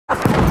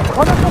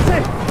En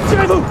avancée!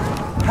 Tirez-vous!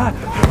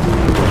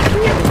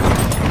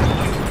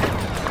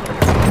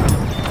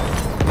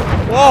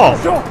 Whoa!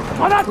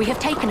 We have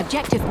taken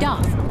objective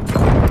Duff.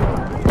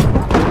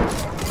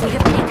 We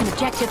have taken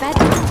objective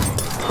Edward.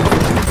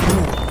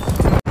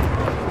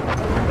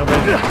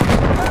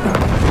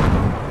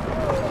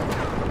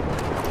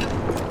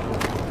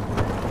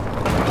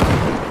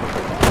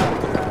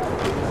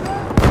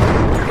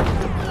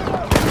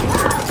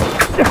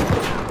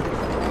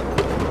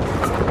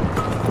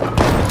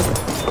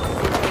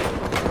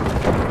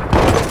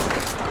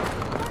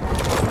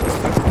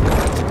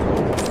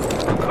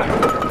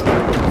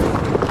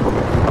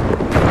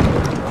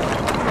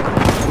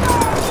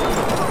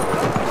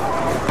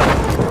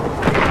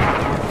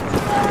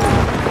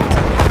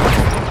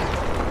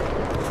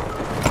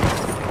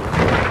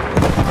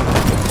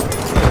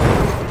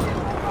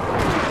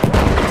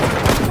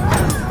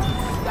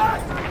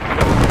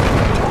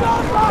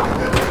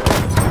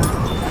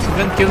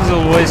 Kills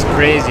are always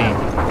crazy.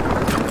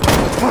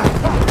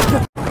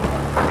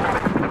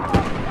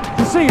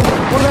 You see him?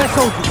 One of their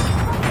soldiers.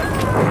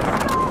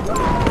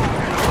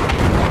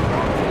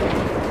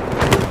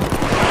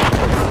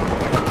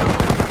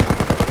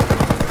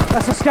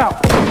 That's a scout.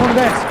 One of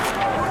theirs.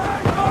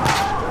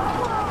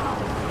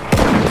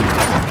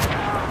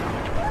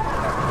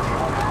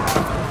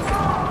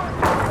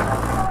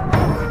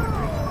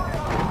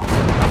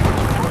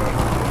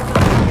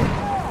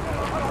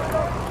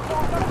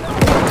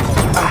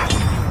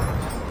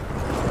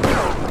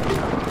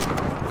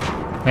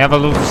 We have a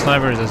lot of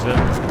snipers as well.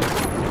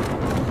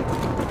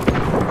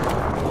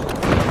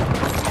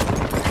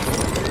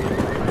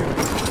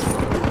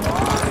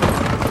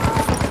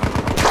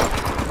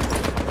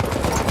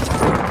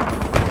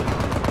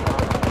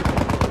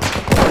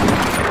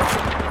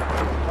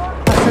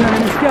 That's an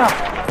enemy scout.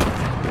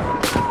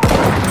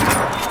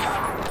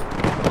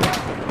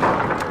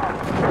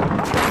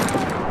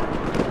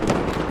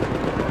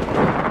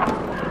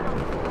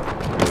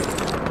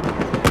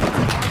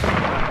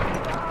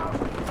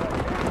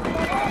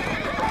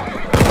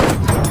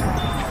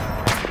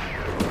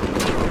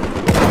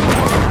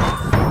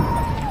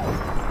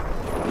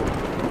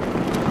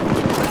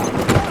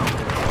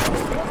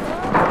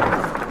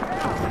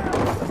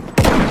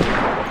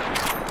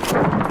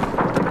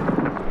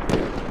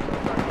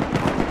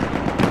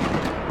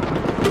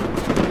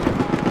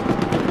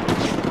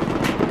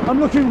 I'm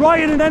looking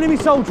right at an enemy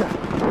soldier.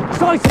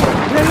 Sighted,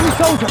 an enemy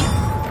soldier.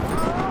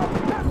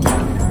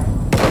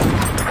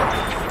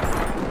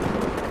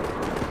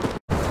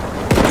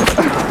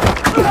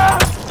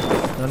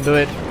 Don't do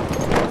it.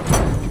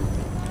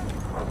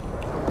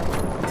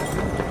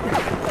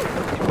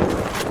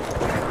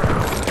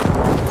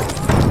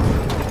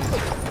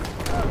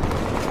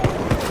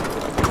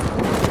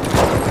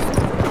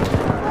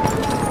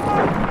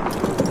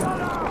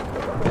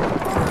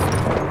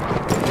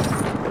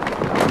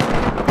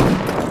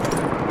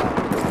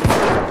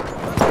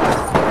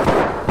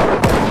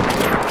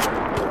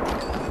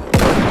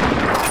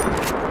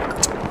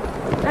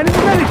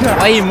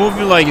 Why are you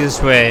moving like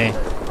this way?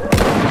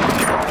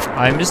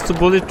 I missed the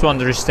bullet to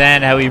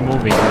understand how you're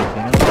moving, like,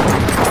 you know?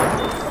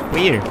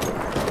 Weird.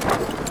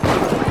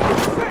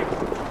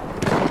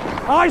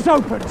 Eyes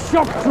open,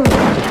 shock trooper.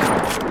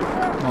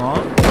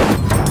 Oh.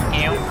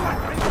 Ew.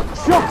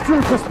 Shock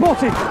trooper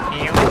spotted.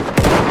 Ew.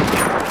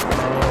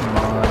 Oh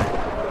my.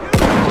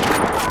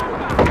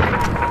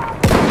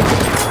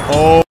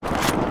 Oh.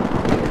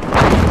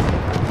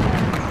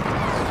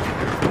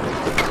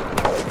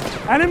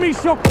 Enemy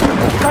shock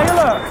trooper, stay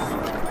alert.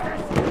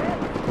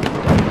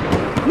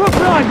 Look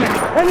behind me,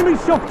 enemy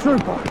shock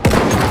trooper.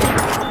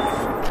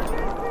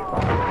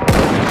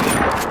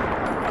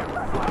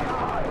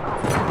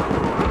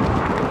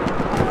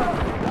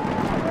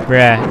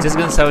 Bruh, just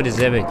gonna sound is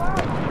epic.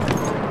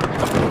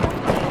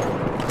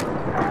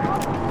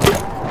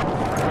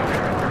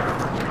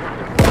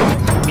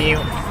 Mew.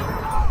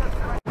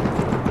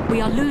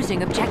 We are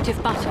losing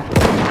objective butter.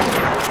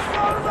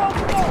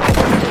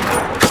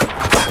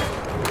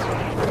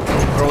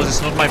 Bro, this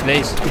is not my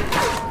place.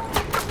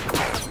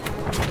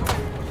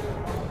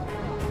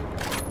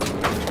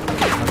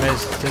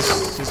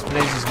 This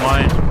place is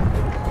mine.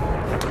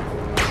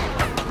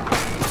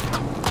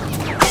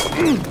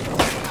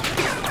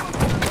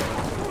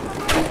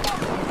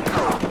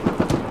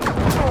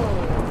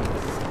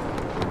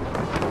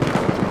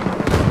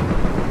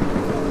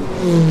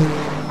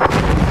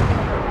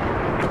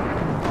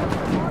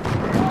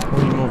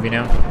 Where you moving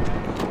now?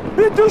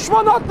 Bir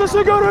düşman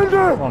atlısı görüldü.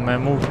 Come on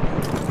man, move.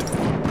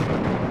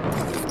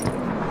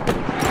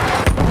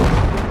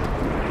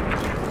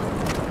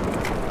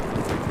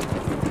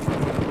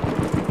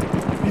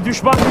 Bir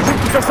düşman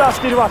gücü kıtası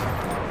askeri var.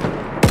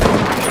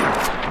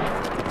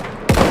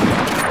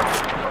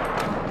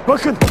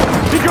 Bakın,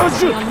 bir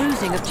gözcü. We are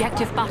losing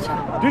objective butter.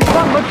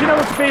 Düşman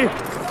makinalı tüfeği.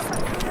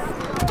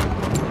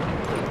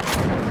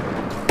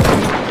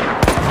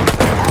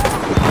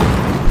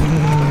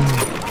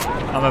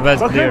 I'm a bad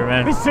player,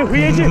 man. Bir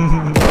sıhhiyeci.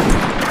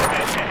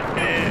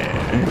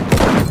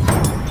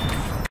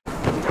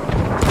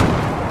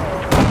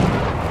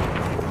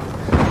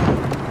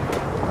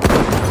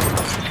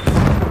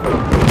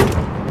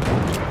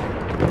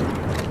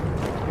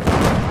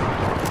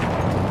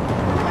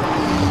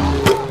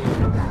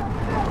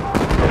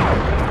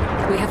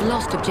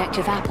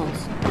 objective apples.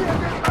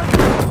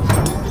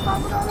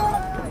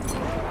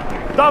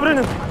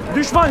 Davranın.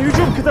 Düşman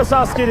hücum kıtası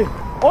askeri.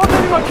 Orada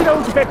bir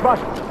makinalı tüfek var.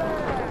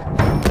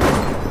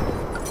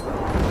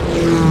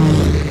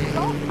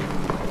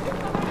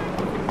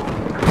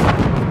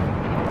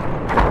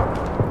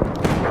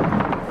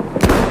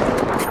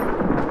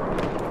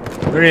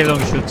 Very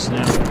long shots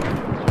now.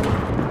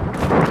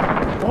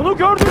 Onu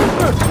gördünüz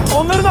mü?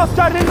 Onların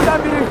askerlerinden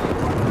biri.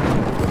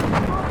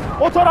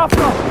 O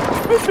tarafta.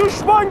 Bir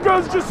düşman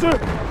gözcüsü.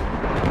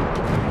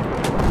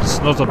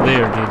 It's not a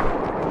player, dude.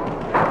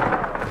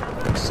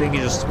 This thing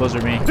is just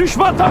buzzer me.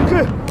 Düşman tankı.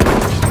 My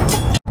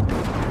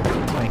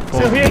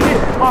fault. Sıhhiyeci.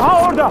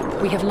 Aha orada.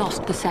 We have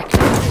lost the sector.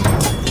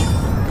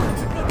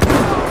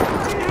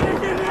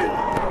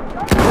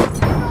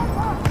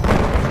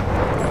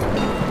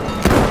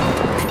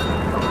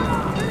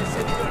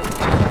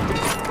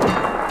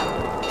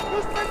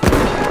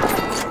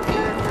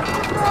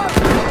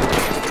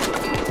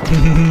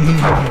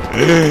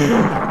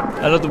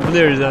 A lot of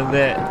players on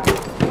there.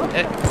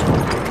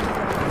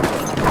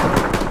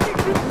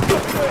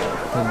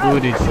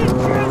 Good it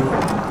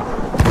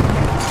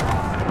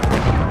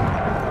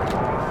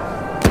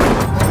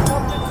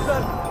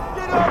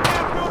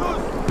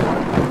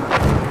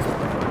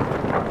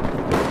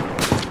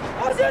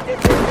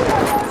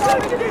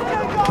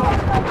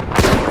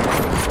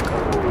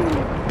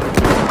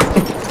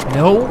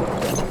No.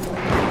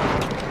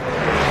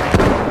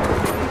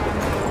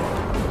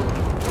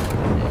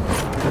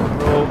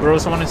 Bro,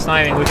 someone is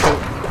sniping with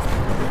you.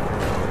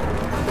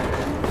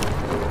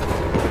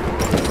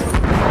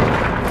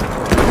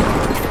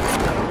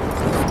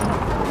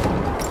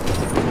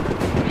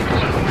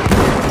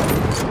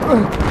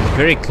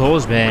 Very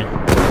close, man.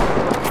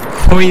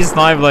 How he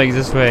snipe like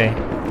this way?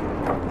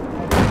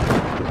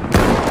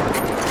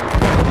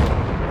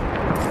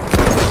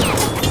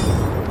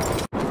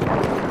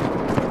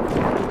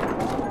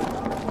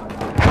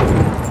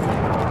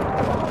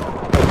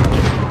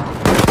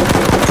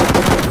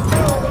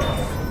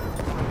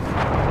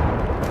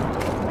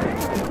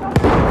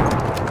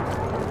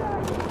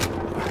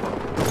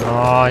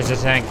 Oh, it's a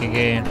tank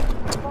again.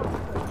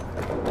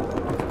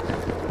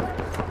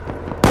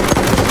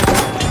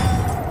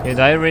 Did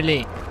I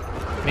really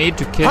need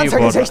to kill you,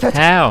 but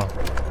how?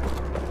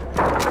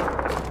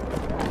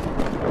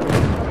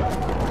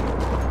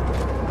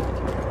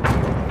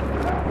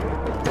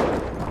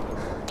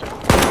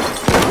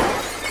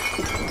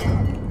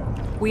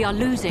 We are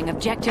losing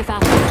objective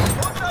apples.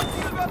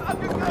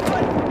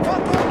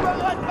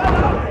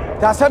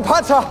 Da ist ein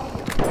Panzer!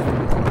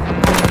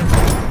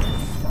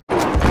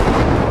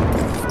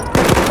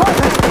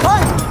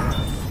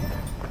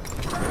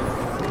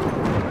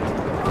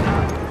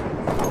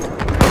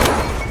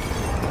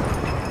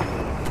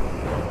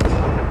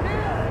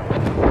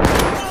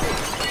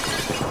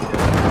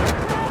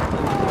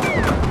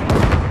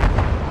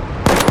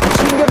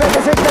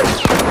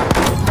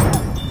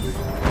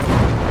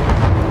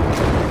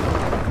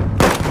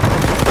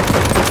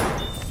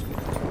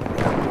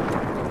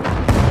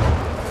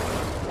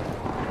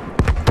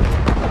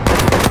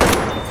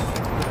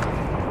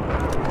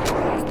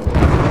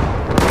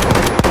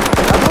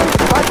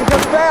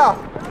 Feindliches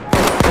Speer!